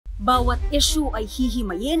Bawat issue ay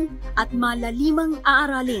hihimayin at malalimang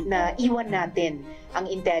aaralin. Na iwan natin ang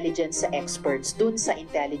intelligence sa experts dun sa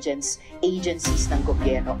intelligence agencies ng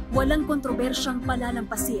gobyerno. Walang kontrobersyang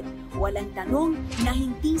palalampasin, walang tanong na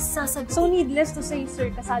hindi sasagutin. So needless to say,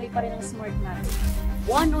 sir, kasali pa rin ang smart natin.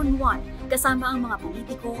 One-on-one, kasama ang mga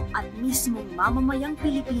politiko at mismong mamamayang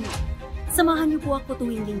Pilipino. Samahan niyo po ako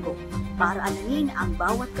tuwing linggo para alamin ang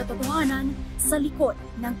bawat katotohanan sa likod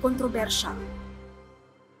ng kontrobersya.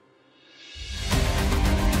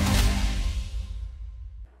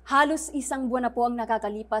 Halos isang buwan na po ang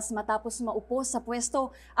nakakalipas matapos maupo sa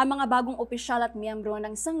pwesto ang mga bagong opisyal at miyembro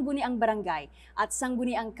ng Sangguniang Barangay at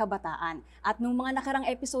Sangguniang Kabataan. At nung mga nakarang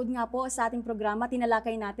episode nga po sa ating programa,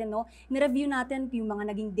 tinalakay natin, nireview natin yung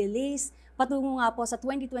mga naging delays patungo nga po sa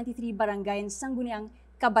 2023 Barangay and Sangguniang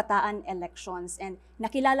Kabataan elections. And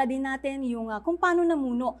nakilala din natin yung kung paano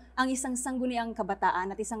namuno ang isang Sangguniang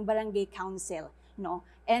Kabataan at isang Barangay Council.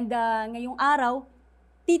 And ngayong araw,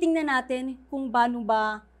 titingnan natin kung paano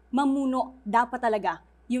ba mamuno dapat talaga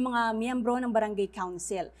yung mga miyembro ng Barangay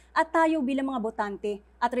Council. At tayo bilang mga botante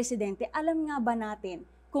at residente, alam nga ba natin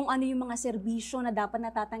kung ano yung mga serbisyo na dapat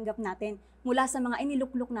natatanggap natin mula sa mga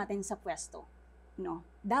iniluklok natin sa pwesto?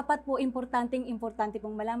 Dapat po importante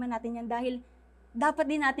pong malaman natin yan dahil dapat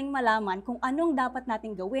din nating malaman kung anong dapat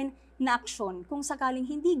nating gawin na aksyon kung sakaling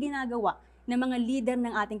hindi ginagawa ng mga leader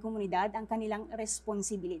ng ating komunidad ang kanilang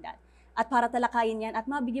responsibilidad. At para talakayin yan at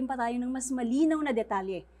mabigyan pa tayo ng mas malinaw na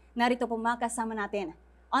detalye, narito po makasama natin,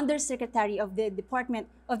 Undersecretary of the Department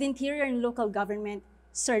of the Interior and Local Government,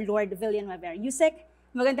 Sir Lord Villanueva. Yusek,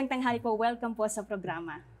 magandang tanghali po. Welcome po sa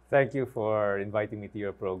programa. Thank you for inviting me to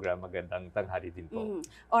your program. Magandang tanghali din po.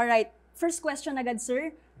 Alright, first question agad,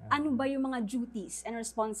 sir. Ano ba yung mga duties and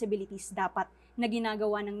responsibilities dapat na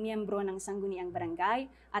ginagawa ng miyembro ng Sangguniang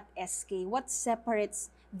Barangay at SK? What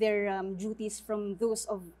separates their duties from those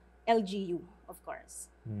of LGU, of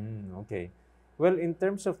course? Okay. Well, in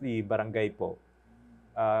terms of the barangay po,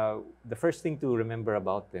 the first thing to remember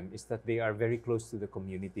about them is that they are very close to the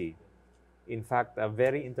community. In fact, a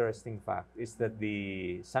very interesting fact is that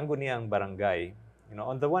the Sangguniang Barangay,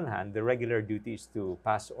 on the one hand, the regular duty is to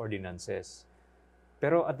pass ordinances.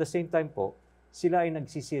 Pero at the same time po, sila ay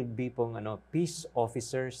nagsisilbi pong peace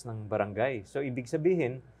officers ng barangay. So ibig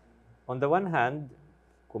sabihin, on the one hand,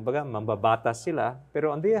 kumbaga mambabatas sila,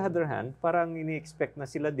 pero on the other hand, parang ini-expect na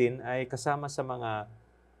sila din ay kasama sa mga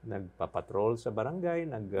nagpapatrol sa barangay,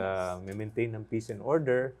 nag-maintain ng peace and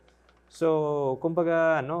order. So,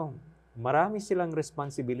 kumbaga marami silang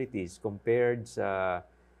responsibilities compared sa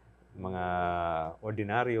mga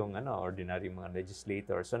ordinaryong mga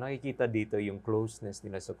legislator. So nakikita dito yung closeness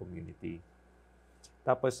nila sa community.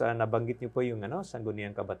 Tapos nabanggit niyo po yung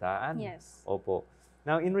Sangguniang Kabataan. Yes. Opo.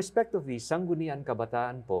 Now, in respect of the Sangguniang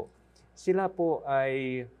Kabataan po, sila po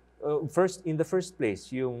ay, in the first place,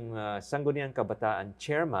 yung Sangguniang Kabataan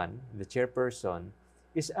chairman, the chairperson,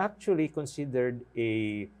 is actually considered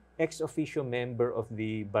a ex-officio member of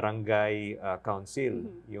the Barangay Council,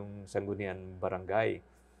 yung Sangguniang Barangay.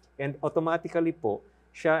 And automatically po,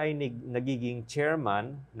 siya ay nagiging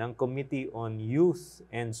chairman ng Committee on Youth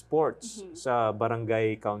and Sports sa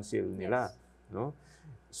Barangay Council nila. Yes.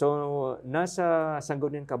 So, nasa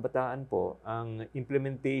Sangguniang Kabataan po ang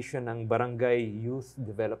implementation ng Barangay Youth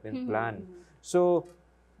Development Plan. So,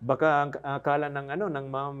 baka ang akala ng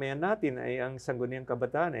mamamayan natin ay ang Sangguniang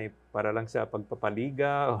Kabataan ay para lang sa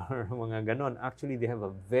pagpapaliga or mga ganon. Actually, they have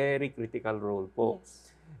a very critical role po.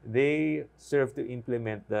 Yes. They serve to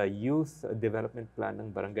implement the Youth Development Plan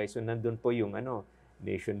ng barangay. So, nandun po yung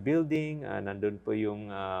nation building, nandun po yung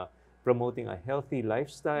promoting a healthy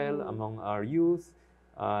lifestyle among our youth,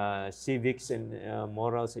 civics and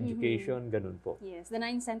morals education, ganun po. Yes, the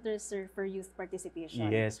 9 centers, sir, for youth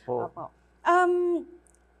participation. Yes po. Opo.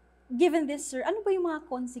 Given this, sir, ano ba yung mga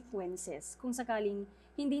consequences kung sakaling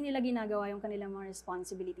hindi nila ginagawa yung kanilang mga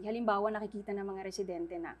responsibility? Halimbawa, nakikita ng mga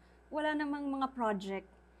residente na wala namang mga project,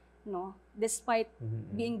 despite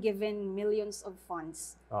being given millions of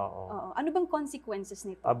funds. Oo. Ano bang consequences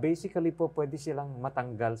nito? Basically po, pwede silang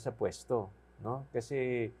matanggal sa pwesto.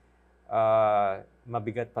 Kasi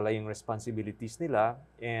mabigat pala yung responsibilities nila,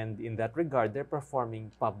 and in that regard, they're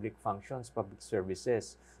performing public functions, public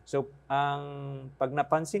services. So, pag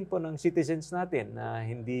napansin po ng citizens natin na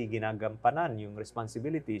hindi ginagampanan yung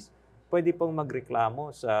responsibilities, pwede pong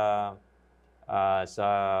magreklamo sa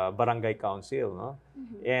barangay council,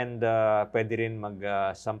 and pwede rin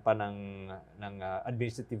magsampa ng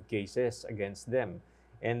administrative cases against them.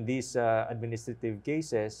 And these administrative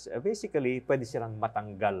cases, basically, pwede silang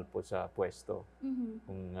matanggal po sa pwesto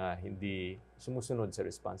kung hindi sumusunod sa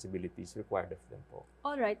responsibilities required of them po.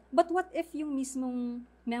 Alright. But what if yung mismong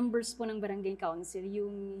members po ng barangay council,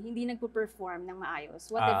 yung hindi nagpo-perform ng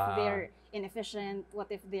maayos? What if they're inefficient?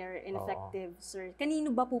 What if they're ineffective, sir?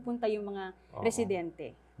 Kanino ba pupunta yung mga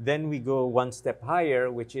residente? Then we go one step higher,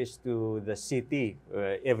 which is to the city.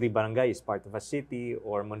 Every barangay is part of a city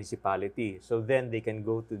or municipality. So then they can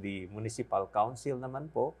go to the municipal council naman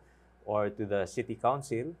po, or to the city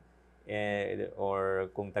council, or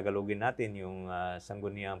kung Tagalogin natin, yung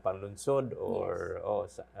Sangguniang Panlunsod or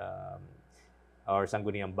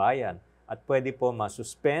Sangguniang Bayan. At pwede po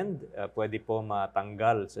ma-suspend, pwede po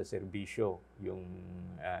matanggal sa serbisyo yung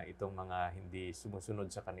itong mga hindi sumusunod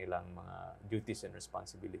sa kanilang mga duties and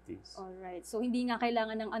responsibilities. Alright. So hindi nga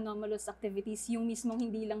kailangan ng anomalous activities, yung mismong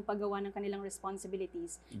hindi lang paggawa ng kanilang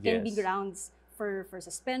responsibilities can be grounds for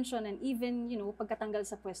suspension and even, pagkatanggal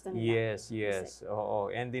sa pwesto nila. Yes. Oo.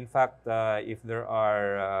 And in fact, if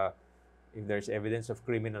there's evidence of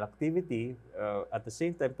criminal activity, at the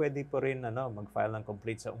same time, pwede po rin mag-file ng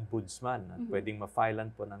complaint sa ombudsman. At pwedeng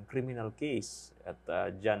ma-filean po ng criminal case. At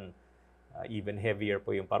dyan, even heavier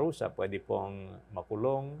po yung parusa. Pwede pong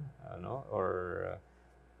makulong,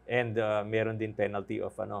 and meron din penalty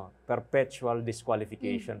of perpetual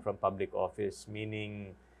disqualification from public office,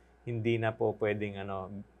 meaning hindi na po pwedeng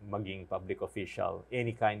maging public official,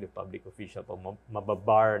 any kind of public official po,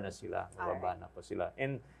 mababar na sila, mababa na po sila.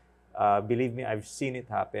 And believe me, I've seen it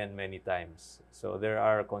happen many times. So there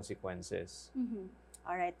are consequences.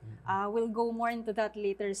 All right. We'll go more into that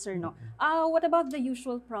later, sir. No. What about the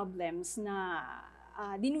usual problems na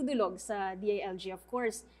dinudulog sa DILG? Of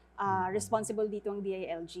course, responsible dito ang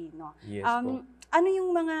DILG. No. Yes po. Ano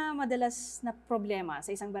yung mga madalas na problema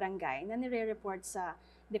sa isang barangay na nire-report sa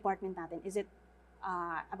department natin? Is it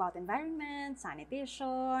about environment,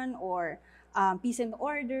 sanitation, or peace and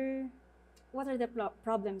order? What are the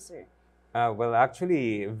problems, sir? Well,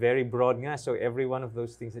 actually, very broad nga. So every one of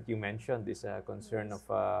those things that you mentioned is a concern of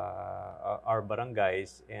our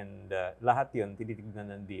barangays, and lahat yun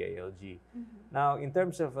tinitignan ng DILG. Now, in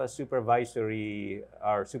terms of supervisory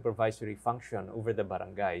function over the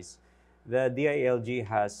barangays, the DILG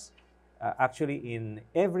has actually in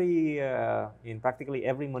practically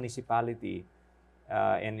every municipality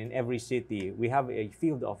and in every city, we have a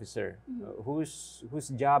field officer whose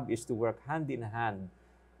job is to work hand in hand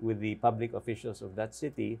with the public officials of that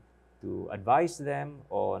city to advise them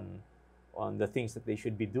on the things that they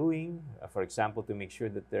should be doing. For example, to make sure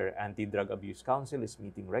that their anti-drug abuse council is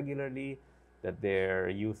meeting regularly, that their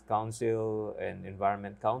youth council and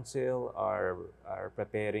environment council are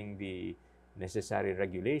preparing the necessary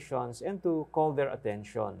regulations, and to call their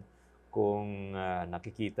attention kung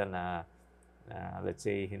nakikita na let's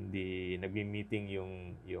say hindi nagmi-meeting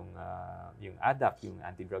yung ADAC, yung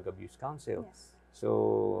Anti-Drug Abuse Council. Yes.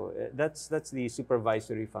 So that's the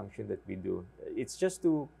supervisory function that we do. It's just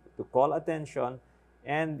to call attention,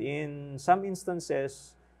 and in some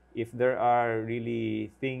instances, if there are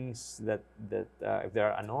really things that if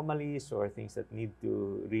there are anomalies or things that need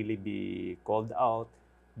to really be called out,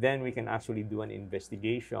 then we can actually do an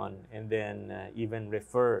investigation and then even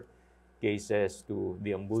refer cases to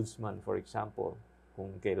the ombudsman, for example,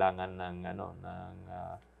 kung kailangan ng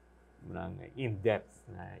in-depth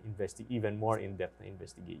even more in-depth na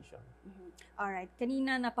investigation. All right.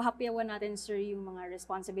 Kanina napahapyawan natin, sir, yung mga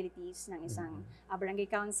responsibilities ng isang barangay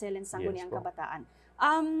council and sangguniang kabataan.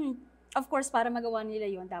 Of course, para magawa nila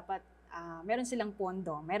yun, dapat meron silang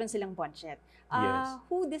pondo, meron silang budget.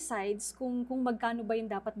 Who decides kung magkano ba yung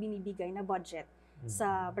dapat binibigay na budget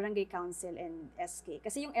sa barangay council and SK?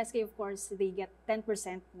 Kasi yung SK, of course, they get 10%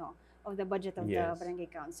 of the budget of the barangay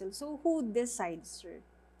council. So who decides, sir?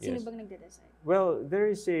 Sino bang nagde-decide? Well, there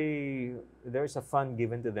is a fund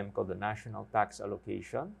given to them called the National Tax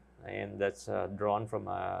Allocation, and that's drawn from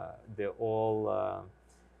the all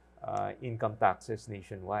income taxes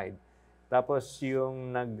nationwide. Tapos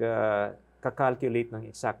yung nag-calculate ng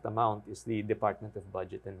exact amount is the Department of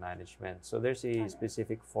Budget and Management. So there's a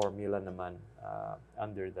specific formula naman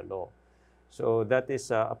under the law. So that is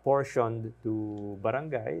apportioned to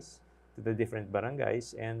barangays, to the different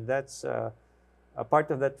barangays, and that's a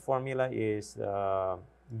part of that formula is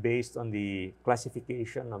based on the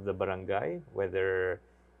classification of the barangay, whether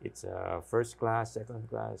it's first class, second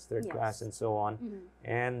class, third class, and so on.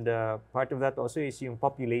 And part of that also is yung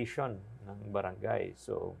population ng barangay.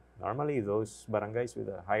 So normally those barangays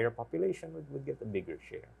with a higher population would get a bigger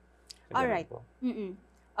share. All right.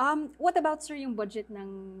 What about, sir, yung budget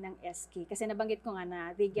ng SK? Kasi nabanggit ko nga na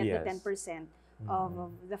they get the 10%.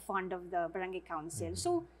 of the fund of the barangay council.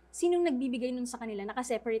 So, sinong nagbibigay nun sa kanila?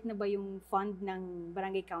 Nakaseparate na ba yung fund ng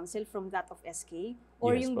barangay council from that of SK?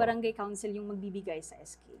 Or Yes yung po. barangay council yung magbibigay sa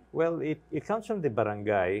SK? Well, it comes from the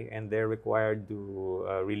barangay, and they're required to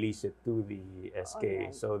release it to the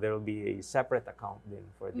SK. Alright. So there will be a separate account then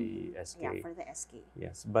for the SK. Yeah, for the SK.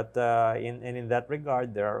 Yes, but in that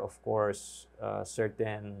regard, there are of course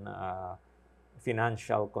certain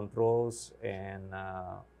financial controls and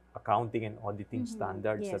accounting and auditing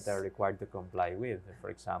standards Yes. that are required to comply with.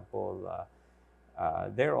 For example,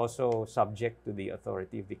 they're also subject to the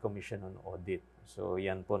authority of the Commission on Audit. So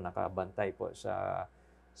yan po, nakabantay po sa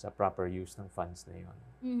proper use ng funds na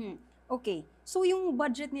yun. Okay. So yung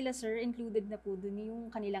budget nila, sir, included na po dun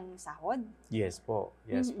yung kanilang sahod? Yes po.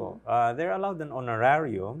 Yes po. They're allowed an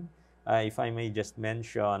honorarium. If I may just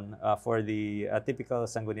mention, for the typical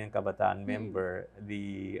Sangguniang Kabataan member,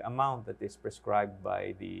 the amount that is prescribed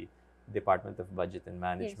by the Department of Budget and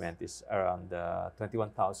Management is around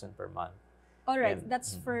 21,000 per month. All right, And-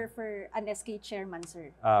 that's for an SK chairman,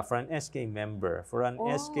 sir. For an SK member, for an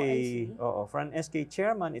I see. for an SK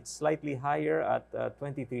chairman, it's slightly higher at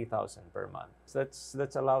 23,000 per month. So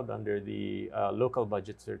that's allowed under the local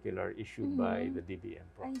budget circular issued by the DBM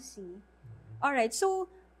po. I see. All right, so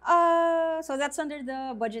that's under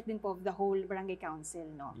the budget din po of the whole barangay council,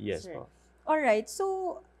 no? Yes sir? po. All right,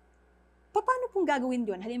 so paano pong gagawin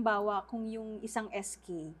yun? Halimbawa, kung yung isang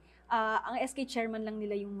SK, ang SK chairman lang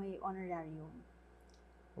nila yung may honorarium.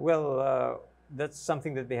 Well, that's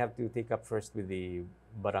something that they have to take up first with the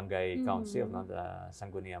barangay council, no, the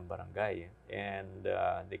Sangguniang Barangay, and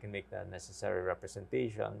they can make the necessary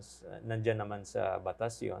representations. Nandyan naman sa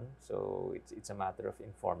batas yun, so it's a matter of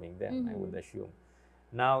informing them, I would assume.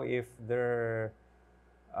 Now, if there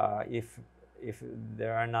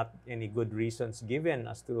are not any good reasons given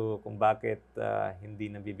as to kung bakit hindi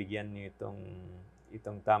nabibigyan niyo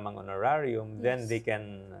itong tamang honorarium, then they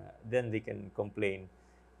can complain.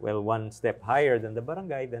 Well, one step higher than the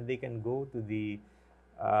barangay, then they can go to the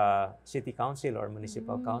city council or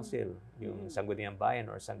municipal council, yung Sangguniang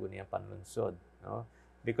Bayan or Sangguniang Panlunsod, no?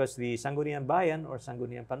 Because the Sangguniang Bayan or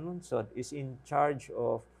Sangguniang Panlunsod is in charge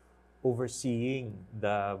of overseeing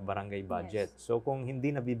the barangay budget. So kung hindi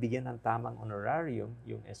nabibigyan ng tamang honorarium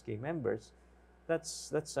yung SK members, that's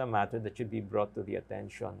a matter that should be brought to the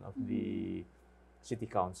attention of the city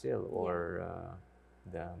council or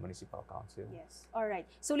the municipal council. Yes. All right.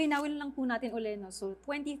 So linawin lang po natin ulit, no? So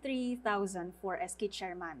 23,000 for SK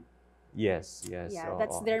chairman. Yes. Yeah,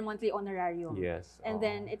 that's their monthly honorarium. Yes. And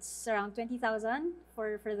then it's around 20,000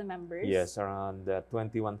 for the members. Yes, around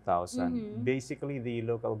 21,000. Basically, the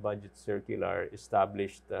local budget circular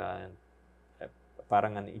established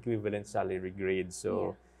parang an equivalent salary grade.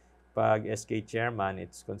 So, pag SK chairman,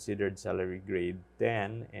 it's considered salary grade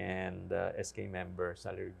 10 and SK member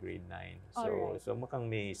salary grade 9. So, Alright. so mukhang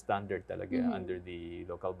may standard talaga under the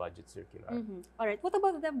local budget circular. All right. What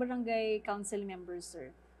about the barangay council members,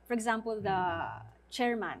 sir? For example, the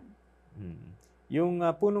chairman. Yung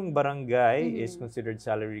punong barangay is considered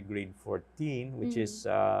salary grade 14, which is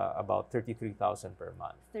about 33,000 per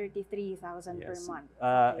month. 33,000 per Yes. month.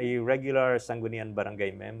 A regular Sangguniang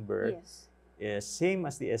Barangay member Yes. is same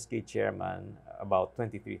as the SK chairman, about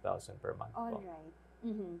 23,000 per month. All po. right.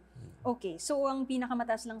 Okay. So, ang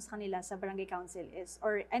pinakamataas lang sa kanila sa barangay council is,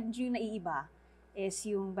 and yung naiiba, is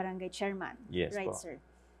yung barangay chairman. Yes Right, po. sir?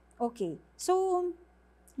 Okay. So,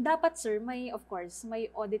 dapat, sir, of course, may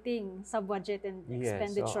auditing sa budget and Yes,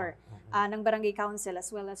 expenditure oo. ng barangay council as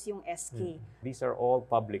well as yung SK. These are all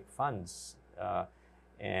public funds,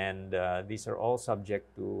 and these are all subject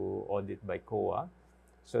to audit by COA.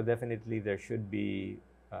 So definitely there should be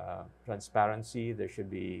transparency, there should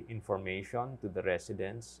be information to the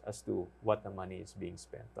residents as to what the money is being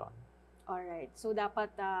spent on. Alright. So,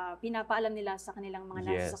 dapat pinapaalam nila sa kanilang mga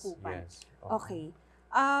nasasakupan. Yes. Oo. Okay.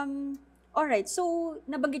 Alright. So,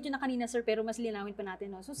 nabanggit nyo na kanina, sir, pero mas linawin pa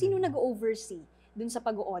natin. No? So, sino nag-oversee dun sa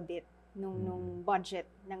pag-audit nung budget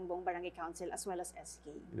ng buong barangay council as well as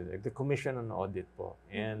SK? The Commission on Audit po.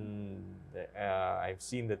 And I've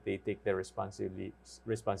seen that they take their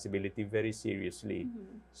responsibility very seriously.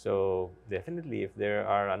 So definitely, if there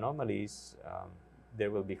are anomalies,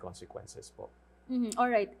 there will be consequences po.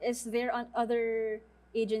 Alright. Is there other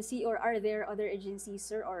agency or are there other agencies,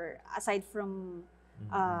 sir, or aside from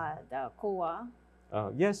the COA?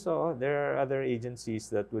 Yes, so there are other agencies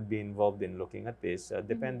that would be involved in looking at this.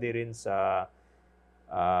 Depende rin sa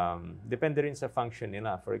function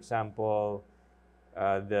nila. For example,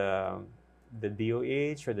 the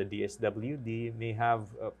DOH or the DSWD may have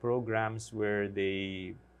programs where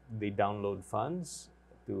they download funds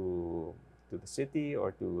to to the city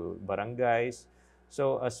or to barangays.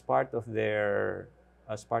 So as part of their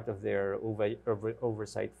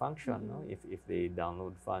oversight function, no? If they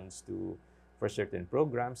download funds for certain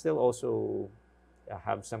programs, they'll also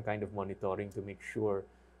have some kind of monitoring to make sure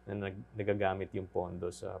na nagagamit yung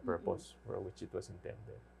pondo sa purpose for which it was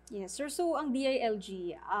intended. Yes, sir. So, ang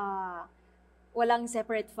DILG, walang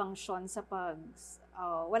separate function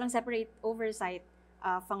walang separate oversight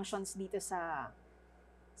functions dito sa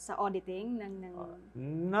auditing ng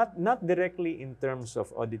not directly in terms of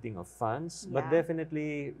auditing of funds, but Yeah.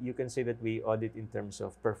 definitely you can say that we audit in terms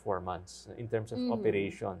of performance, in terms of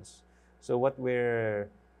operations. So what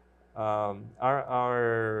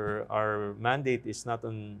our mandate is not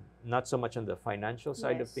so much on the financial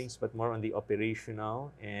side of Yes. things, but more on the operational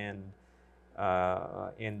and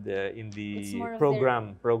in It's the more of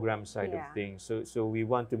program side of Yeah. things. So we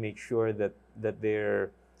want to make sure that they're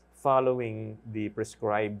following the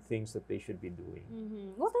prescribed things that they should be doing.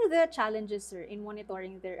 What are the challenges, sir, in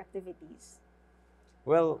monitoring their activities?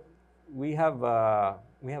 Well, we have a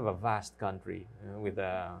vast country with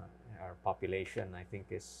our population, I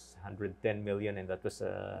think, is 110 million, and that was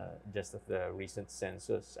just of the recent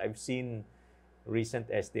census. I've seen recent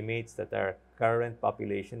estimates that our current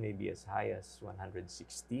population may be as high as 116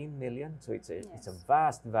 million. So it's a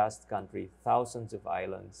vast country, thousands of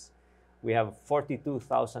islands. We have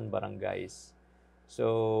 42,000 barangays.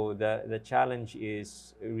 So the challenge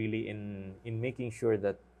is really in making sure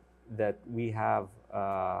that we have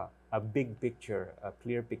a big picture, a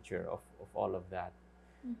clear picture of all of that.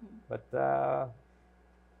 But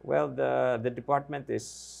well, the department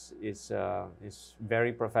is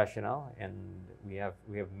very professional, and we have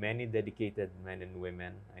many dedicated men and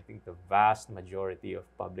women. I think the vast majority of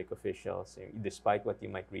public officials, despite what you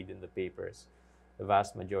might read in the papers, the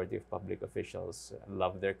vast majority of public officials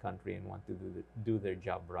love their country and want to do their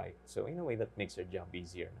job right. So in a way, that makes their job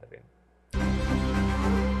easier na rin.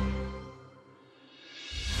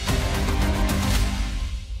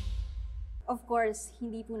 Of course,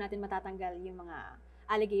 hindi po natin matatanggal yung mga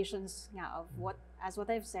allegations nga of what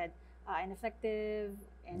I've said, ineffective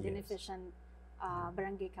and Yes. inefficient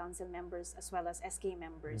barangay council members as well as SK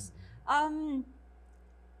members.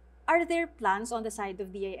 Are there plans on the side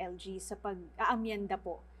of DILG sa pag-aamyenda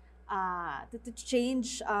po to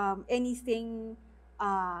change anything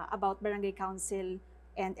about barangay council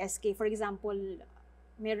and SK? For example,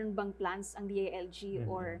 meron bang plans ang DILG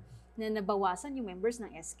or na nabawasan yung members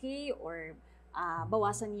ng SK or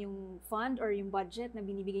bawasan yung fund or yung budget na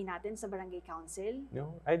binibigay natin sa barangay council?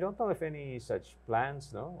 No, I don't know if any such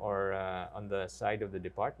plans, no, or on the side of the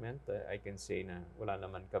department, I can say na wala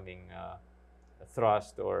naman kaming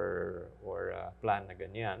thrust or plan na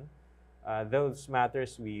ganyan. Those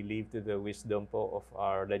matters we leave to the wisdom po of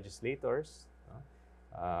our legislators. No?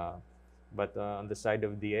 But on the side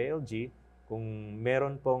of DILG, kung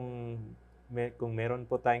meron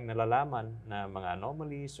po tayong nalalaman na mga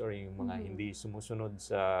anomalies or yung mga hindi sumusunod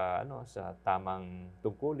sa tamang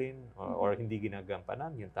tungkulin or hindi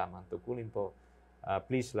ginagampanan yung tamang tungkulin po,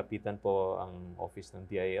 please lapitan po ang office ng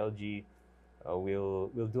DILG.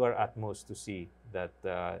 We'll do our utmost to see that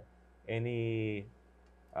any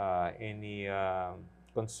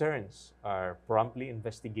concerns are promptly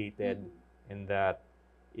investigated, and that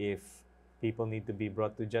if people need to be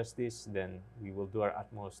brought to justice, then we will do our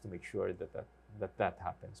utmost to make sure that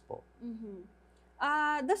happens po.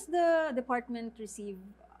 Does the department receive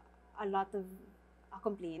a lot of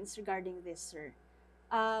complaints regarding this, sir?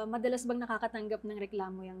 Madalas bang nakakatanggap ng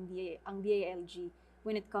reklamo ang DILG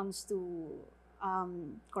when it comes to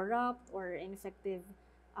corrupt or ineffective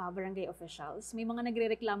barangay officials? May mga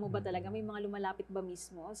nagrereklamo ba talaga? May mga lumalapit ba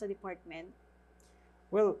mismo sa department?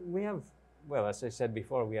 Well, as I said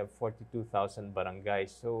before, we have 42,000 barangays.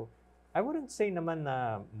 So I wouldn't say naman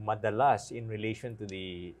na madalas in relation to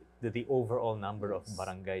the overall number of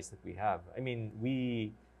barangays that we have. I mean, we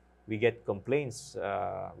get complaints.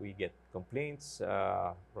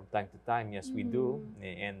 From time to time. Yes, we do.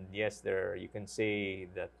 And yes, you can say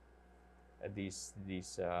that these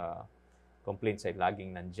complaints ay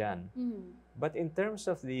laging nandyan. But in terms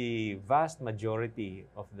of the vast majority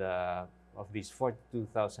of these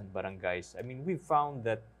 42,000 barangays, I mean, we've found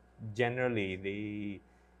that generally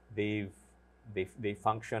they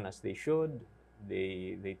function as they should.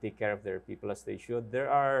 They take care of their people as they should. There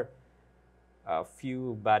are a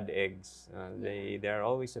few bad eggs. There are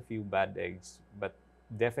always a few bad eggs, but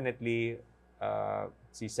definitely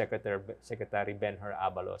si Secretary Benhur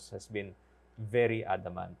Abalos has been very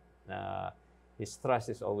adamant. His thrust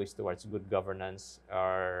is always towards good governance.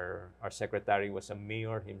 Our secretary was a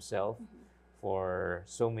mayor himself for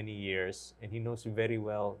so many years, and he knows very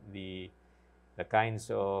well the the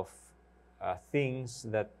kinds of things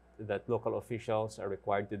that local officials are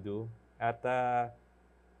required to do. At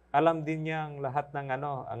alam din niya ang lahat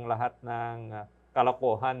ng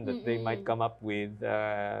kalokohan that they might come up with.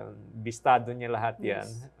 Bistado niya lahat yan.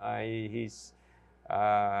 He's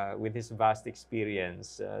with his vast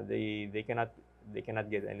experience, they cannot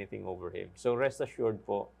get anything over him. So rest assured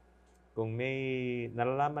po, kung may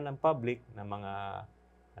nalalaman ng public na mga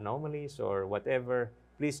anomalies or whatever,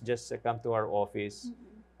 please just come to our office.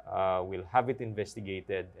 We'll have it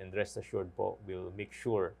investigated, and rest assured po, we'll make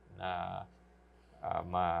sure na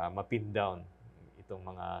ma-pin down itong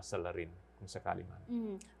mga salarin kung sakali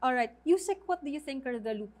man. All right. Yusek, what do you think are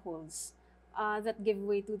the loopholes that give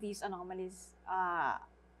way to these anomalous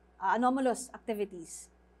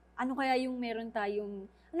activities? Ano kaya yung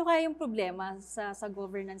problema sa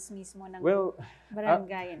governance mismo ng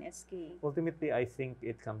barangay and SK? Ultimately, I think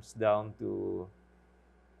it comes down to,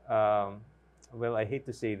 well, I hate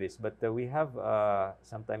to say this, but we have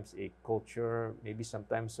sometimes a culture, maybe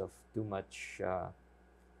sometimes of too much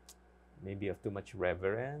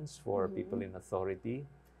reverence for people in authority.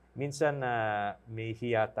 Minsan may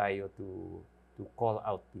hiya tayo to call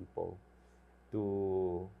out people,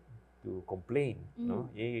 to complain. No?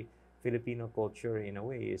 Filipino culture in a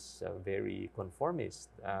way is very conformist.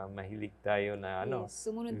 Mahilig tayo na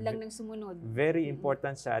sumunod lang ng sumunod. Very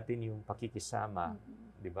important sa atin yung pakikisama,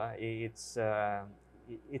 'di ba? It's a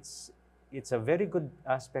very good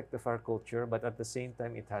aspect of our culture, but at the same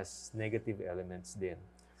time it has negative elements din.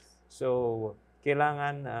 So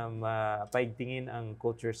kailangan paigtingin ang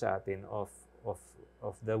culture sa atin of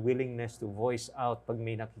the willingness to voice out pag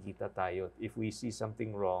may nakikita tayo. If we see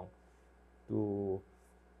something wrong, to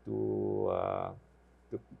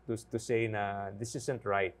say na this isn't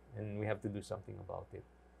right and we have to do something about it.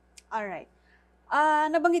 All right.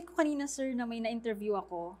 Nabanggit ko kanina, sir, na may na-interview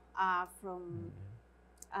ako from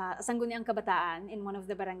Sangguniang Kabataan in one of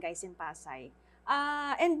the barangays in Pasay.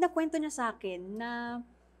 And nakwento niya sa akin na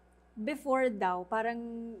before daw,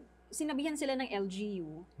 parang sinabihan sila ng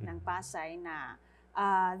LGU ng Pasay na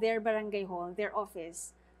their barangay hall, their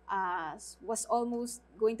office, was almost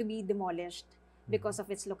going to be demolished because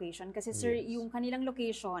of its location. Kasi sir, yung kanilang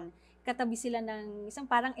location, katabi sila ng isang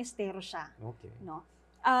parang estero siya. Okay. No?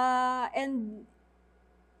 And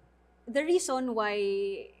the reason why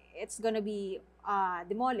it's gonna be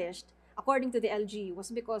demolished, according to the LGU,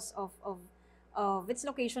 was because of its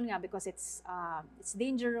location nga, because it's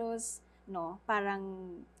dangerous, no?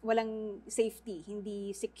 Parang walang safety,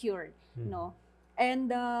 hindi secured, no?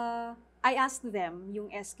 And I asked them,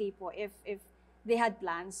 yung SK po, if they had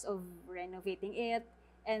plans of renovating it,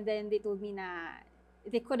 and then they told me na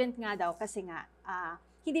they couldn't nga daw kasi nga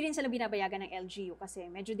hindi rin sila binabayagan ng LGU kasi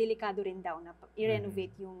medyo delikado rin daw na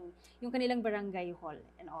i-renovate yung kanilang barangay hall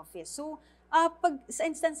and office. So pag sa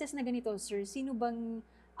instances na ganito, sir, sino bang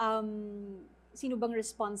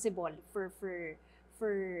responsible for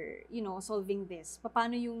solving this?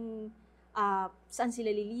 Paano yung saan sila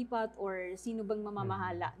lilipat, or sino bang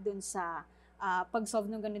mamamahala doon sa pag-solve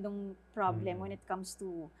ng ganitong problem when it comes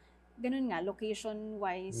to ganun nga,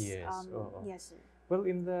 location-wise? Yes, sir. Well,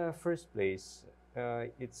 in the first place,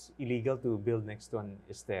 it's illegal to build next to an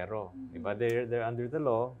estero. Diba? They're under the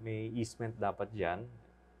law, may easement dapat dyan.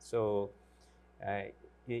 So,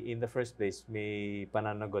 in the first place, may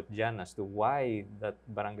pananagot dyan as to why that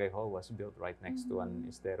barangay hall was built right next to an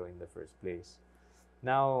estero in the first place.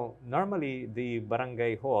 Now, normally, the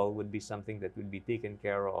barangay hall would be something that would be taken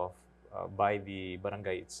care of by the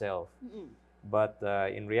barangay itself. But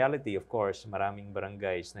in reality, of course, maraming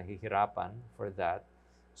barangays nahihirapan for that.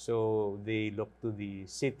 So they look to the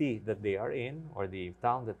city that they are in or the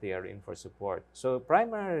town that they are in for support. So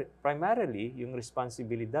primarily, yung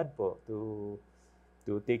responsibilidad po to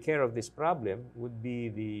take care of this problem would be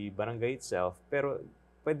the barangay itself. Pero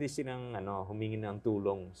pwede silang humingi ng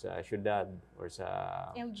tulong sa syudad or sa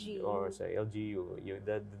LGU,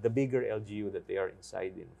 the bigger LGU that they are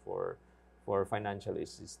inside in for financial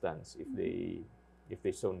assistance if they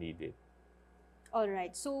so need it. All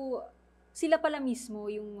right. So sila pala mismo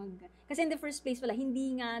yung kasi in the first place pala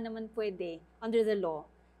hindi nga naman pwede under the law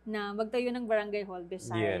na magtayo ng barangay hall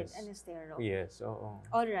beside an estero. Yes, oo.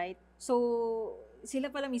 All right. So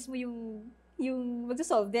sila pala mismo yung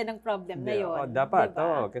mag-solve din ng problem na yon. Dapat,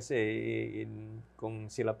 diba? Kasi kung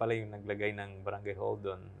sila pala yung naglagay ng barangay hall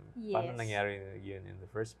doon, paano nangyari yun in the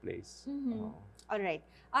first place? All right.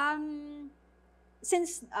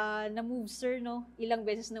 Since na-move, sir, no? Ilang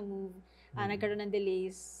beses na-move, nagkaroon ng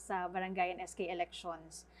delays sa barangay and SK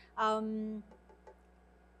elections.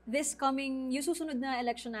 This coming, yung susunod na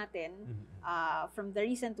election natin, from the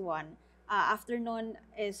recent one, After nun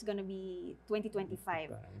is gonna be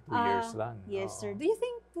 2025. Parang 2 years lang. Yes, sir. Oo. Do you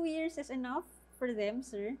think 2 years is enough for them,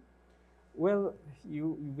 sir? Well,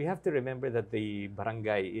 we have to remember that the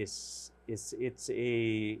barangay it's a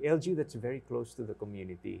LGU that's very close to the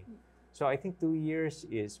community. So I think 2 years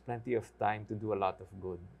is plenty of time to do a lot of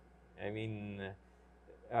good. I mean,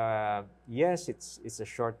 yes, it's a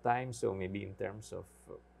short time, so maybe in terms of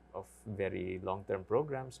very long-term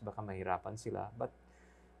programs, baka mahirapan sila. But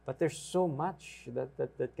there's so much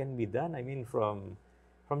that can be done. I mean, from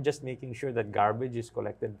just making sure that garbage is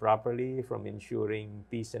collected properly, from ensuring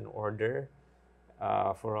peace and order,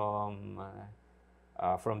 from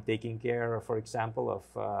taking care, for example, of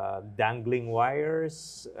dangling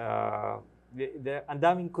wires. Ang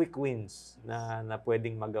daming quick wins na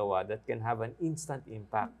pwedeng magawa that can have an instant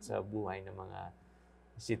impact sa buhay ng mga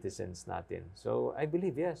citizens natin. So I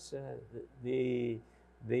believe, yes,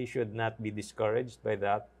 they should not be discouraged by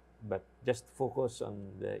that, but just focus on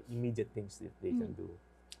the immediate things that they can do.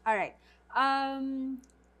 Alright.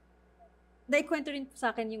 Naikwento rin po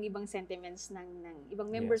sa akin yung ibang sentiments ng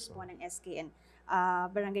ibang members po ng SKN,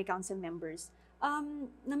 barangay council members.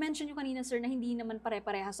 Na-mention nyo kanina, sir, na hindi naman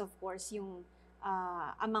pare-parehas, of course, yung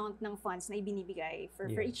amount ng funds na ibinibigay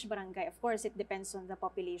for each barangay. Of course, it depends on the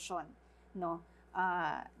population, no?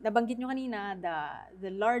 Nabanggit nyo kanina, the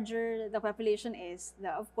larger the population is,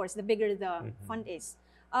 of course, the bigger the fund is.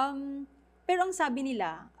 Pero ang sabi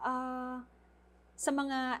nila, sa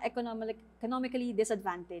mga economically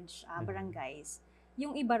disadvantaged barangays,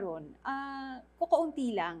 yung iba ron,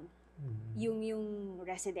 kukaunti lang yung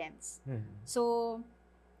residents. So,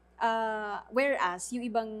 whereas yung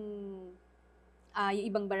ibang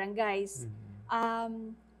barangays,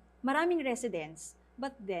 maraming residents,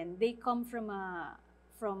 but then they come from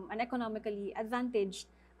an economically advantaged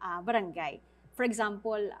barangay. For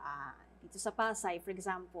example, dito sa Pasay, for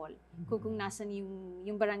example, kung nasan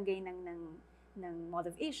yung barangay ng Mall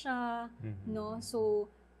of Asia, no? So,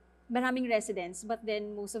 maraming residents, but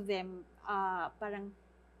then most of them, parang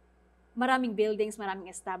maraming buildings, maraming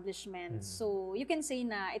establishments. So, you can say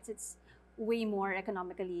na it's way more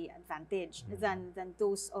economically advantaged than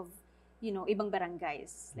those of, ibang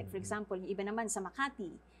barangays. Like, for example, yung iba naman sa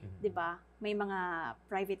Makati, di ba? May mga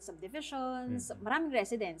private subdivisions, maraming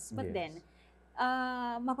residents, but then,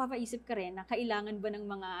 mapapaisip ka rin na kailangan ba ng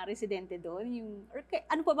mga residente doon?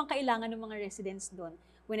 Ano pa bang kailangan ng mga residents doon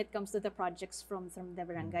when it comes to the projects from the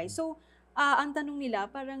barangay? So, ang tanong nila,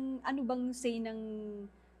 parang ano bang say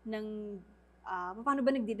paano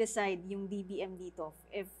ba nagde-decide yung DBM dito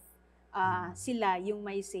if sila yung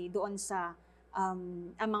may say doon sa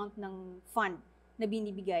amount ng fund na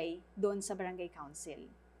binibigay doon sa barangay council?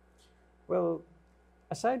 Well,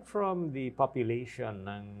 aside from the population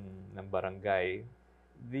ng barangay,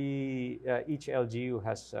 each LGU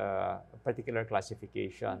has a particular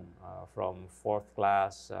classification from 4th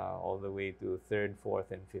class all the way to 3rd,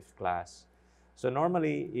 4th, and 5th class. So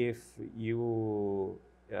normally, if your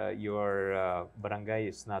barangay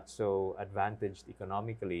is not so advantaged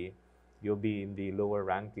economically, you'll be in the lower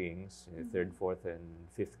rankings, 3rd, 4th, and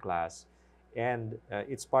 5th class. And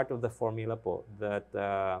it's part of the formula po that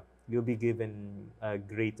you'll be given a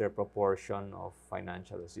greater proportion of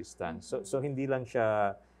financial assistance. So hindi lang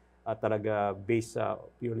siya talaga based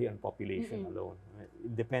purely on population alone.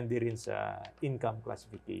 Depende rin sa income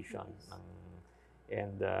classification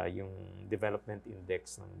and yung development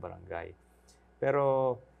index ng barangay.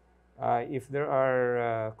 Pero if there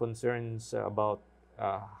are concerns about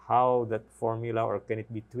how that formula, or can it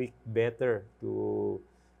be tweaked better to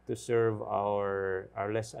serve our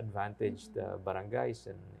less advantaged barangays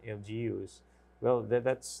and LGUs, well,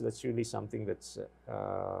 that's really something that's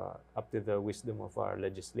up to the wisdom of our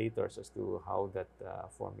legislators as to how that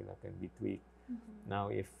formula can be tweaked. Now,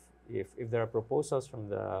 if there are proposals from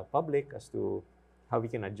the public as to how we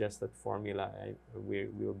can adjust that formula,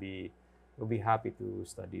 we'll be happy to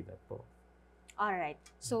study that po. All right.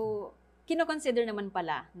 So, kino-consider naman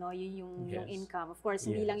pala, no, yung income. Of course,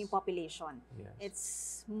 hindi lang yung population.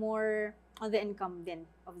 It's more on the income din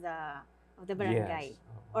of the barangay.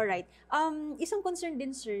 All right. Isang concern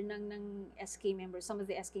din, sir, ng SK members, some of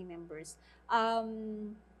the SK members.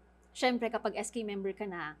 Syempre, kapag SK member ka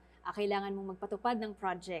na, kailangan mong magpatupad ng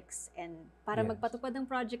projects, and para magpatupad ng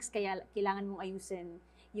projects, kaya kailangan mong ayusin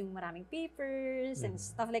yung maraming papers and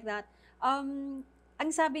stuff like that. Ang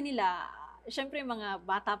sabi nila, syempre mga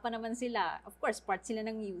bata pa naman sila, of course, part sila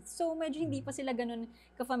ng youth. So, medyo hindi pa sila ganun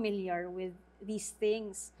ka-familiar with these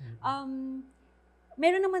things.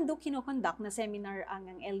 Meron naman daw kino-conduct na seminar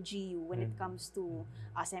ang LGU when it comes to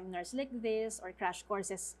seminars like this or crash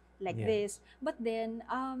courses like this. But then,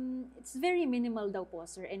 it's very minimal daw po,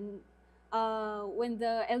 sir. And when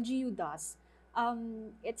the LGU does,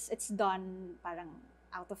 it's done parang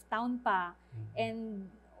out of town pa. And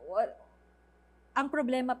ang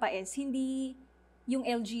problema pa is hindi yung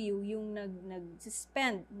LGU yung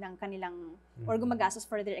nag-suspend ng kanilang or gumagastos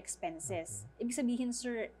for their expenses. Ibig sabihin,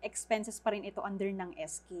 sir, expenses pa rin ito under ng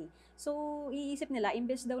SK. So, iisip nila,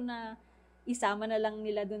 imbes daw na isama na lang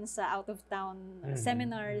nila dun sa out-of-town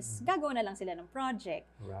seminars, gagawa na lang sila ng project.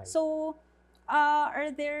 Right. So,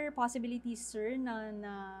 are there possibilities, sir, na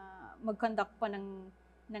mag-conduct pa ng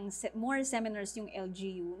more seminars yung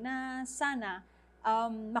LGU na sana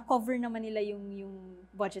ma-cover naman nila yung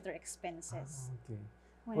budget or expenses? Okay.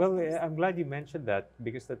 Well, I'm glad you mentioned that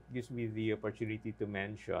because that gives me the opportunity to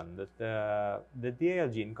mention that the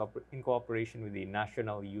DILG in cooperation with the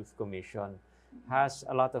National Youth Commission has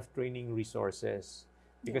a lot of training resources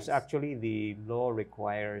because actually the law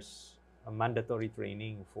requires a mandatory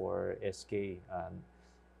training for SK,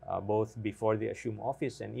 both before they assume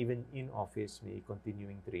office and even in office may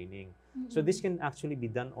continuing training. So this can actually be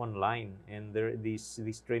done online, and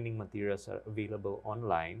these training materials are available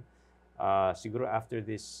online. Siguro after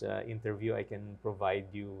this interview, I can provide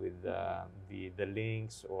you with the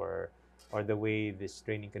links or the way this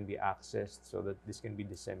training can be accessed so that this can be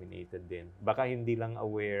disseminated din. Baka hindi lang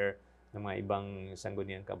aware ng mga ibang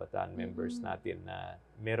sangguniang kabataan members natin na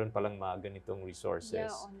meron palang mga ganitong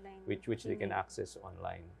resources which they can access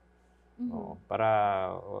online.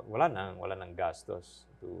 Para wala nang gastos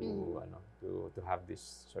to have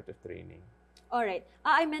this sort of training. All right.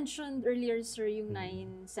 I mentioned earlier, sir, yung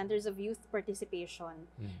 9 centers of youth participation.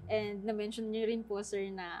 And na-mention niyo rin po, sir,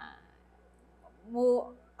 na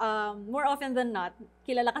more often than not,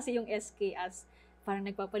 kilala kasi yung SK as parang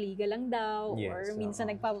nagpapaliga lang daw or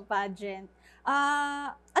minsan nagpapapageant.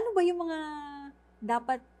 Ano ba yung mga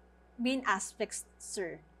dapat main aspects,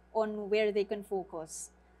 sir, on where they can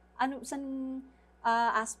focus? Saan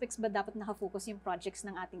aspects ba dapat nakafocus yung projects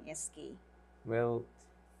ng ating SK? Well,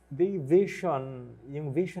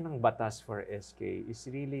 yung vision ng batas for SK is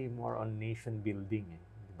really more on nation building.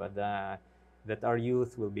 Diba? That our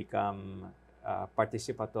youth will become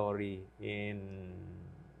participatory in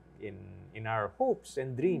our hopes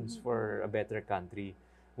and dreams for a better country,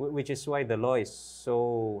 which is why the law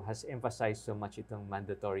has emphasized so much itong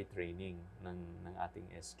mandatory training ng ating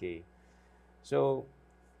SK. So,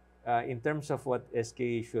 in terms of what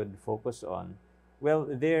SK should focus on, well,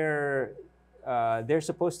 they're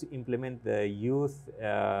supposed to implement the youth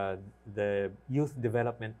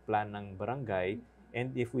development plan ng barangay,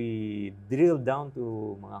 and if we drill down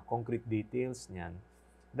to mga concrete details niyan,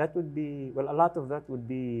 that would be, well, a lot of that will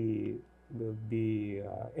be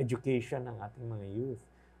education ng ating mga youth.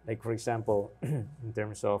 Like for example, in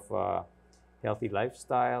terms of healthy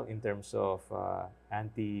lifestyle, in terms of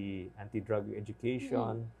anti-drug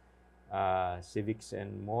education, civics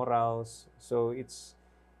and morals. So it's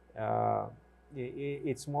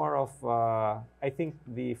more of, I think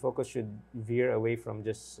the focus should veer away from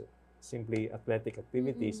just simply athletic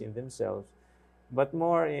activities in themselves, but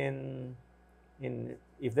more in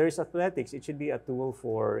if there is athletics, it should be a tool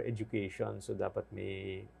for education. So dapat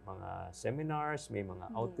may mga seminars, may mga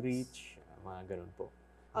outreach, mga ganun po.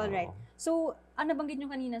 Alright. So, nabanggit nyo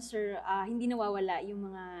kanina, sir, hindi nawawala yung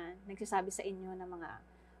mga nagsasabi sa inyo na mga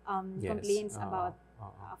complaints about,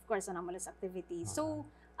 of course, anomalous activities. So,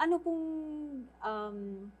 ano pong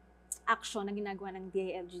action na ginagawa ng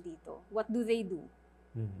DILG dito? What do they do?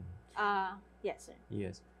 Yes, sir.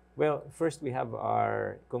 Yes. Well, first we have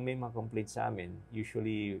kung may mga complaints sa amin,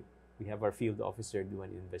 usually we have our field officer do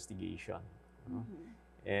an investigation.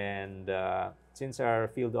 And since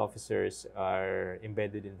our field officers are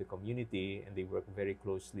embedded in the community and they work very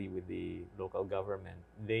closely with the local government,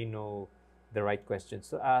 they know the right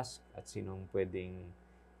questions to ask at sinong pwedeng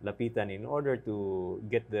lapitan in order to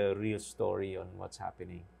get the real story on what's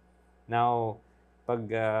happening. Now,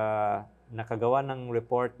 pag nakagawa ng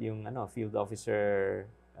report yung field officer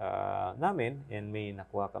namin and may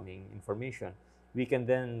nakuha kaming information, we can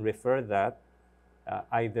then refer that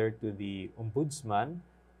either to the ombudsman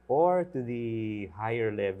or to the higher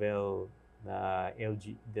level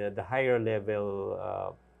the higher level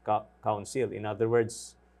council. In other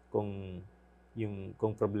words, kung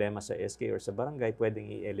problema sa SK or sa barangay, pwedeng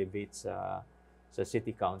i-elevate sa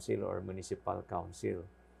city council or municipal council.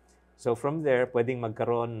 So from there, pwedeng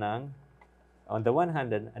magkaroon ng, on the one hand,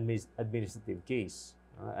 an administrative case.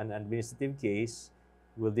 An administrative case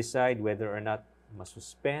will decide whether or not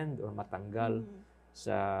masuspend or matanggal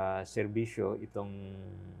sa serbisyo itong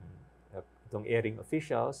airing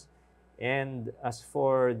officials. And as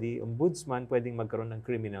for the ombudsman, pwedeng magkaroon ng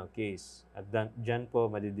criminal case. At dyan po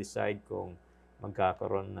madidecide kung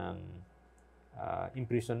magkakaroon ng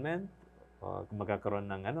imprisonment, magkakaroon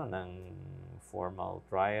ng ng formal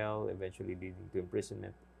trial, eventually leading to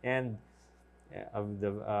imprisonment, and of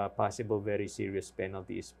the possible very serious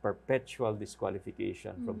penalty is perpetual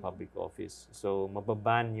disqualification from public office. So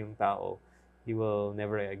mababan yung tao, he will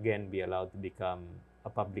never again be allowed to become a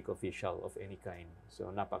public official of any kind. So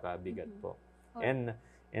napakabigat po. And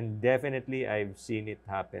definitely I've seen it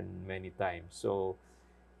happen many times. So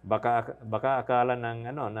baka akala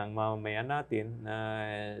ng ng mamamayan natin na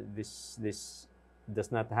this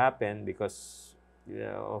does not happen because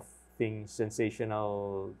of things,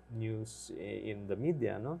 sensational news in the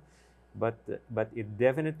media, no? But it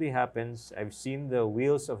definitely happens. I've seen the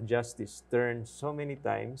wheels of justice turn so many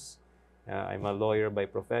times. I'm a lawyer by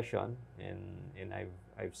profession, and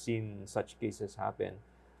I've seen such cases happen.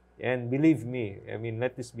 And believe me, I mean,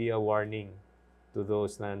 let this be a warning to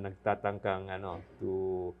those na nagtatangkang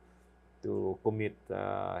to commit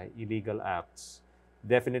illegal acts.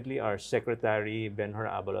 Definitely, our Secretary Benhur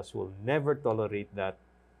Abalos will never tolerate that.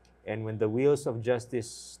 And when the wheels of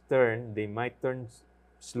justice turn, they might turn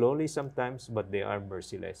slowly sometimes, but they are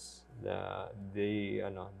merciless. The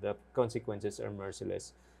consequences are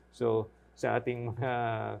merciless. So sa ating mga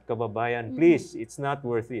kababayan, please, it's not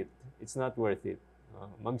worth it. It's not worth it.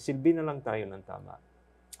 Magsilbi na lang tayo ng tama.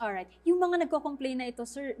 Alright. Yung mga nagko-complain na ito,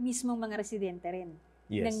 sir, mismong mga residente rin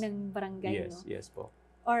ng barangay, yes, no? Yes po.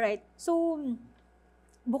 Alright. So,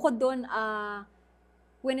 bukod doon,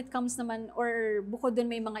 when it comes naman, or bukod doon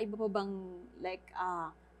may mga iba pa bang like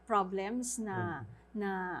problems na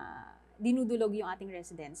dinudulog yung ating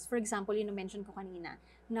residents? For example, yung na-mention ko kanina,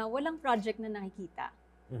 na walang project na nakikita.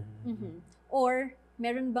 Or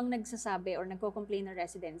meron bang nagsasabi or nagko-complain ng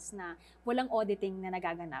residents na walang auditing na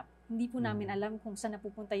nagaganap? Hindi po namin alam kung saan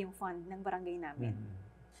napupunta yung fund ng barangay namin.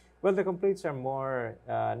 Well, the complaints are more,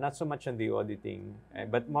 not so much on the auditing,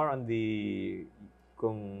 but more on the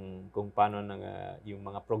kung paano yung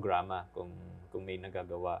mga programa, kung may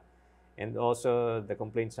nagagawa. And also, the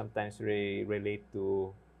complaints sometimes relate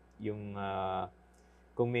to yung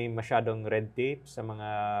kung may masyadong red tape sa mga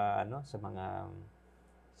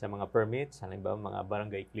sa mga permits, halimbawa mga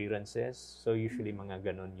barangay clearances. So usually mga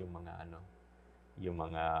ganon yung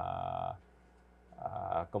mga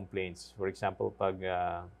complaints. For example, pag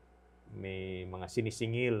may mga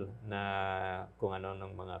sinisingil na kung ano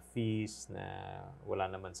ng mga fees na wala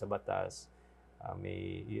naman sa batas,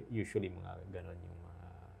 may usually mga ganon yung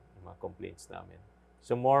mga complaints namin.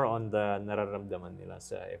 So more on the nararamdaman nila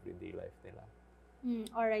sa everyday life nila.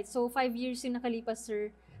 Alright, so 5 years yung nakalipas, sir,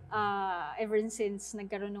 ever since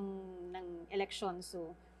nagkaroon ng election.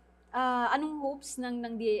 So anong hopes ng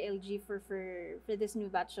DILG for this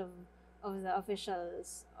new batch of the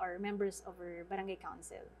officials or members of our barangay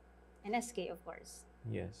council? And SK, of course.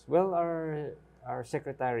 Yes. Well, our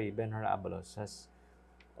Secretary, Benhur Abalos,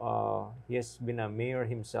 he has been a mayor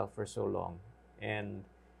himself for so long. And,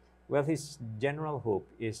 well, his general hope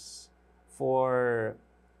is for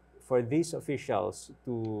these officials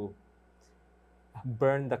to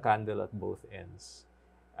burn the candle at both ends.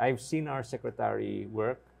 I've seen our Secretary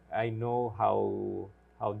work. I know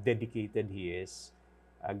how dedicated he is.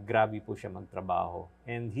 Grabe po siya magtrabaho.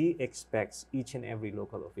 And he expects each and every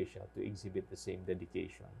local official to exhibit the same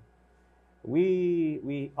dedication.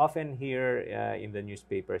 We often hear in the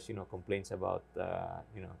newspapers, complaints about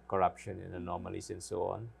corruption and anomalies and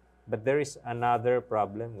so on. But there is another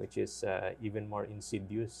problem which is even more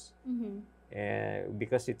insidious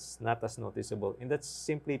because it's not as noticeable. And that's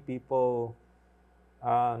simply people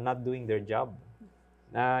not doing their job.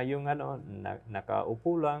 Yung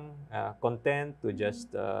nakaupo lang, content to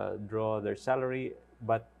just draw their salary,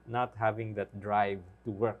 but not having that drive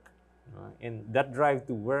to work. And that drive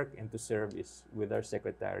to work and to serve is with our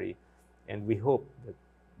Secretary. And we hope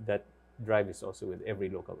that drive is also with every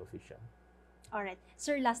local official. Alright.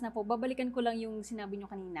 Sir, last na po, babalikan ko lang yung sinabi nyo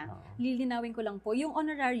kanina. Lilinawin ko lang po, yung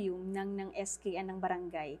honorarium ng SK ng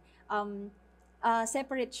barangay,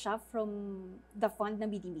 separate siya from the fund na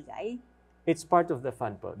binibigay? It's part of the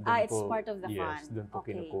fund po. It's part of the fund. Yes, doon po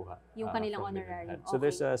kinukuha. Yung kanilang honorarium. So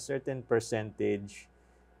there's a certain percentage.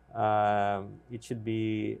 It should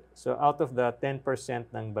be, so out of the 10%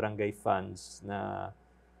 ng barangay funds na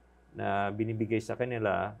binibigay sa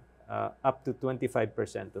kanila, up to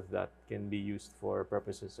 25% of that can be used for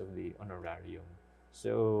purposes of the honorarium.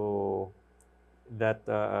 So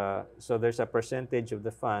so there's a percentage of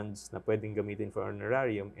the funds na pwedeng gamitin for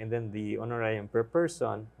honorarium, and then the honorarium per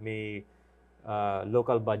person may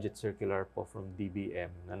local budget circular po from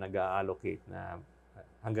DBM na nag-allocate na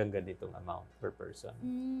hanggang ganitong amount per person.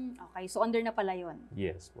 Okay, so under na pala yun.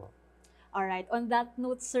 Yes po. Alright, on that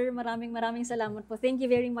note, sir, maraming salamat po. Thank you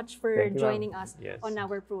very much for Thank you, joining ma'am. us Yes. on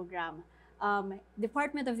our program.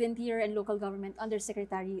 Department of the Interior and Local Government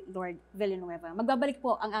Undersecretary Lord Villanueva. Magbabalik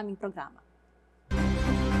po ang aming programa.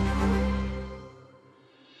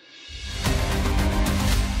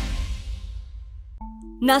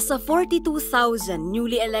 Nasa 42,000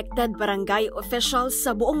 newly elected barangay officials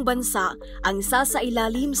sa buong bansa ang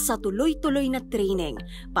sasailalim sa tuloy-tuloy na training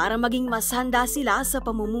para maging mas handa sila sa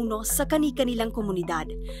pamumuno sa kani-kanilang komunidad.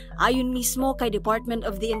 Ayon mismo kay Department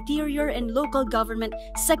of the Interior and Local Government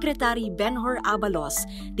Secretary Benhur Abalos,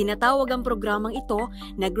 tinatawag ang programang ito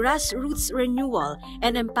na Grassroots Renewal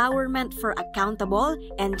and Empowerment for Accountable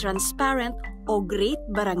and Transparent o Great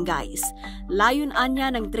Barangays. Layunan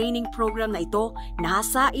niya ng training program na ito na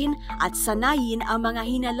hasain at sanayin ang mga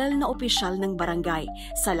hinalal na opisyal ng barangay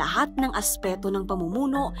sa lahat ng aspeto ng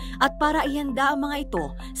pamumuno at para ihanda ang mga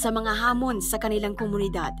ito sa mga hamon sa kanilang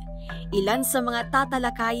komunidad. Ilan sa mga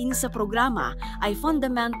tatalakayin sa programa ay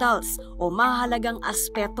fundamentals o mahalagang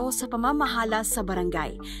aspeto sa pamamahala sa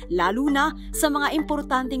barangay, lalo na sa mga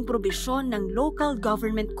importanteng probisyon ng Local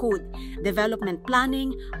Government Code, Development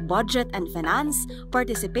Planning, Budget and Finance,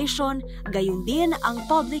 Participation, gayon din ang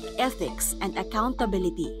Public Ethics and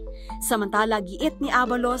Accountability. Samantala, giit ni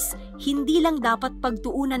Abalos, hindi lang dapat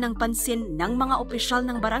pagtuunan ng pansin ng mga opisyal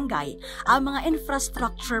ng barangay ang mga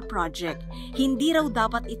infrastructure project. Hindi raw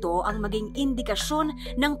dapat ito ang maging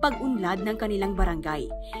indikasyon ng pag-unlad ng kanilang barangay.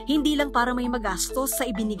 Hindi lang para may magastos sa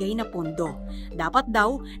ibinigay na pondo. Dapat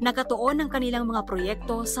daw nakatuon ang kanilang mga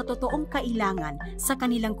proyekto sa totoong kailangan sa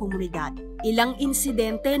kanilang komunidad. Ilang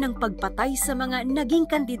insidente ng pagpatay sa mga naging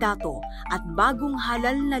kandidato at bagong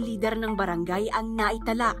halal na lider ng barangay ang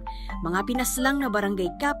naitala. Mga pinaslang na barangay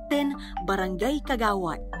captain, barangay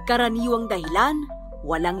kagawad. Karaniwang dahilan,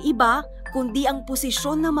 walang iba kundi ang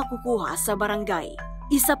posisyon na makukuha sa barangay.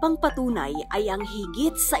 Isa pang patunay ay ang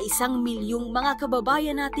higit sa 1 milyong mga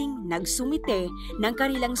kababayan nating nagsumite ng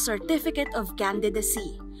kanilang Certificate of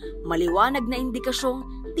Candidacy. Maliwanag na indikasyong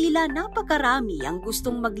tila napakarami ang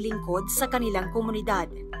gustong maglingkod sa kanilang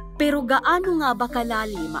komunidad. Pero gaano nga ba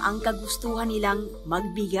kalalim ang kagustuhan nilang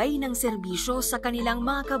magbigay ng serbisyo sa kanilang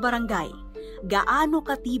mga kabarangay? Gaano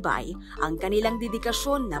katibay ang kanilang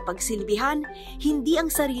dedikasyon na pagsilbihan hindi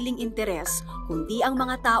ang sariling interes kundi ang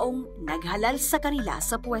mga taong naghalal sa kanila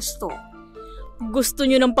sa pwesto? Gusto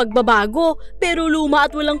nyo ng pagbabago pero luma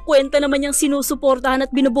at walang kwenta naman yung sinusuportahan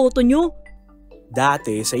at binoboto nyo.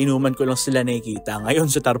 Dati sa inuman ko lang sila nakikita, ngayon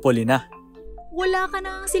sa tarpaulin na. Wala ka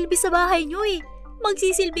na silbi sa bahay nyo eh.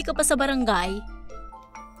 Magsisilbi ka pa sa barangay.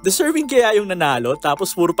 Deserving kaya yung nanalo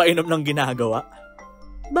tapos puro painom ng ginagawa?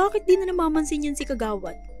 Bakit di na namamansin yun si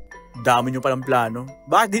Kagawad? Dami nyo palang plano.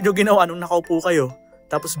 Bakit di nyo ginawa nung nakaupo kayo?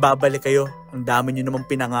 Tapos babalik kayo. Ang dami nyo namang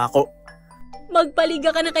pinangako.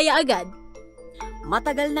 Magpaliga ka na kaya agad?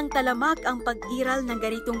 Matagal nang talamak ang pag-iral ng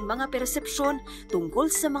ganitong mga persepsyon tungkol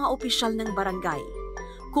sa mga opisyal ng barangay.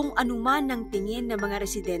 Kung anuman ang tingin ng mga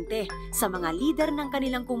residente sa mga lider ng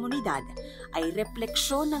kanilang komunidad ay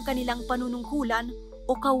refleksyon ng kanilang panunungkulan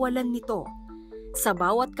o kawalan nito. Sa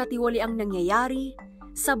bawat katiwaliang nangyayari,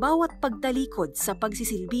 sa bawat pagtalikod sa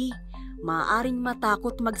pagsisilbi, maaaring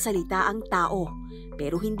matakot magsalita ang tao,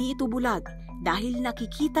 pero hindi ito bulag dahil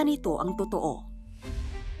nakikita nito ang totoo.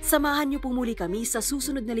 Samahan niyo po muli kami sa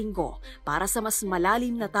susunod na linggo para sa mas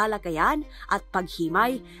malalim na talakayan at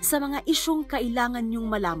paghimay sa mga isyong kailangan niyong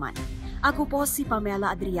malaman. Ako po si Pamela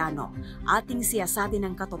Adriano, ating siyasatin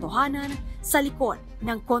ng katotohanan sa likod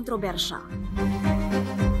ng kontrobersya.